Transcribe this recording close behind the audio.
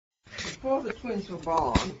before the twins were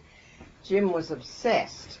born, Jim was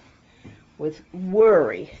obsessed with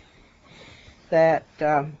worry that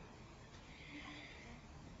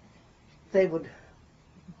they would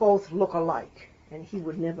both look alike, and he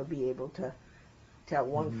would never be able to tell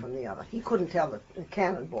one from the other. He couldn't tell the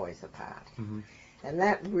Cannon boys apart, and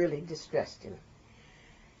that really distressed him.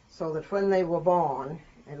 So that when they were born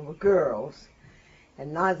and were girls,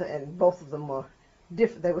 and both of them were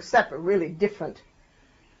different, they were separate, really different.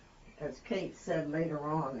 As Kate said later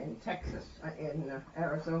on in Texas, in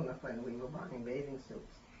Arizona, when we were buying bathing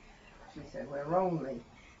suits, she said,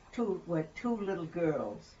 we're two little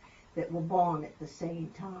girls that were born at the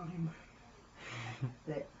same time.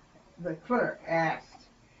 The clerk asked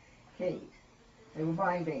Kate, they were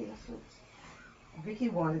buying bathing suits. Vicki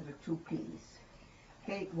wanted a 2-piece.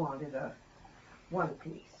 Kate wanted a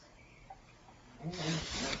 1-piece. And then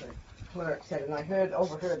the clerk said, and I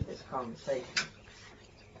overheard this conversation.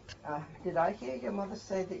 Did I hear your mother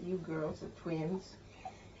say that you girls are twins?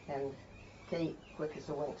 And Kate, quick as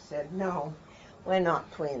a wink, said, no, we're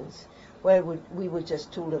not twins. We were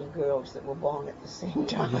just two little girls that were born at the same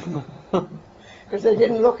time. Because they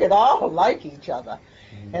didn't look at all like each other.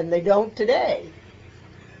 And they don't today.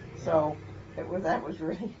 So that was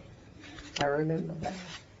really, I remember that.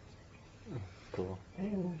 Cool.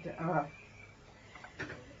 And,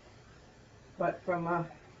 but from a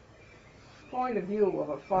point of view of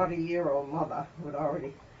a 40-year-old mother who had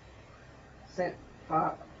already sent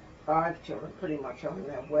 5 children pretty much on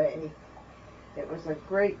their way, it was a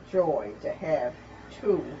great joy to have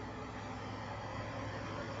 2,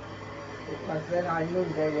 because then I knew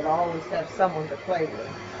they would always have someone to play with.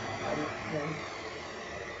 And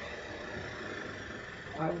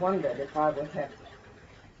I wondered if I would have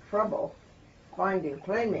trouble finding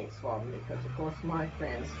playmates for them, because of course my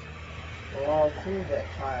friends were all through their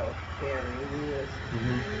childbearing years.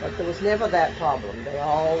 But there was never that problem. They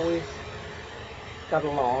always got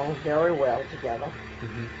along very well together.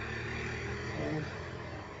 And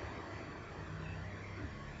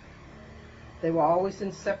they were always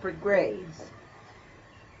in separate grades.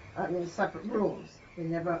 I mean, separate rooms. They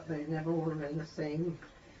never were in the same.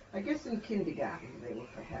 I guess in kindergarten they were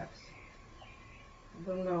perhaps.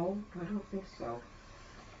 But no, I don't think so.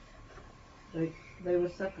 They were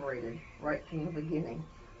separated right from the beginning.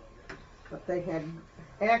 But they had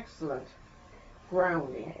excellent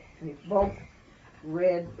grounding. They both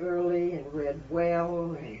read early and read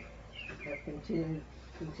well, and have continued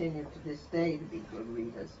to this day to be good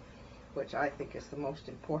readers, which I think is the most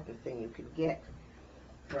important thing you could get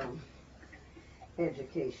from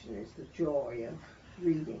education, is the joy of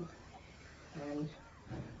reading and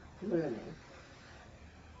learning.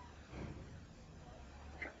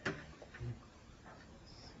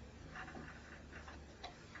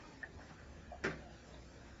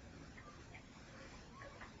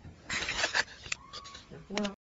 Well,